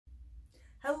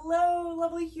Hello,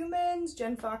 lovely humans!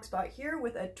 Jen Foxbot here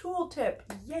with a tool tip.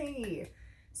 Yay!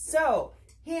 So,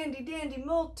 handy dandy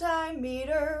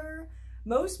multimeter.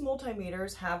 Most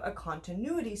multimeters have a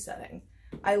continuity setting.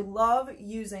 I love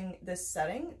using this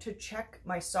setting to check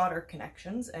my solder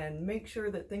connections and make sure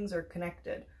that things are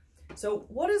connected. So,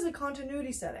 what is a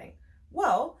continuity setting?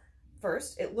 Well,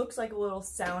 first, it looks like a little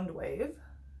sound wave.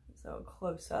 So,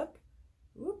 close up.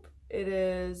 Whoop. It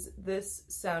is this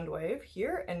sound wave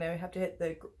here, and I have to hit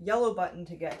the yellow button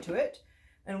to get to it.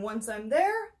 And once I'm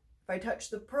there, if I touch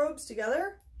the probes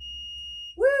together,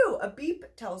 woo, a beep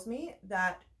tells me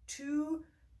that two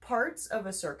parts of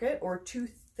a circuit or two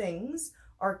things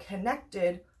are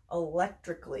connected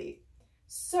electrically.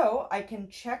 So I can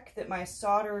check that my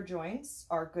solder joints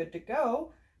are good to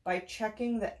go by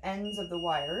checking the ends of the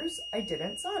wires I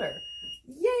didn't solder.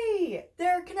 Yay!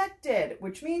 They're connected,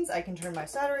 which means I can turn my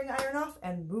soldering iron off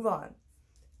and move on.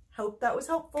 Hope that was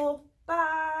helpful.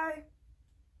 Bye!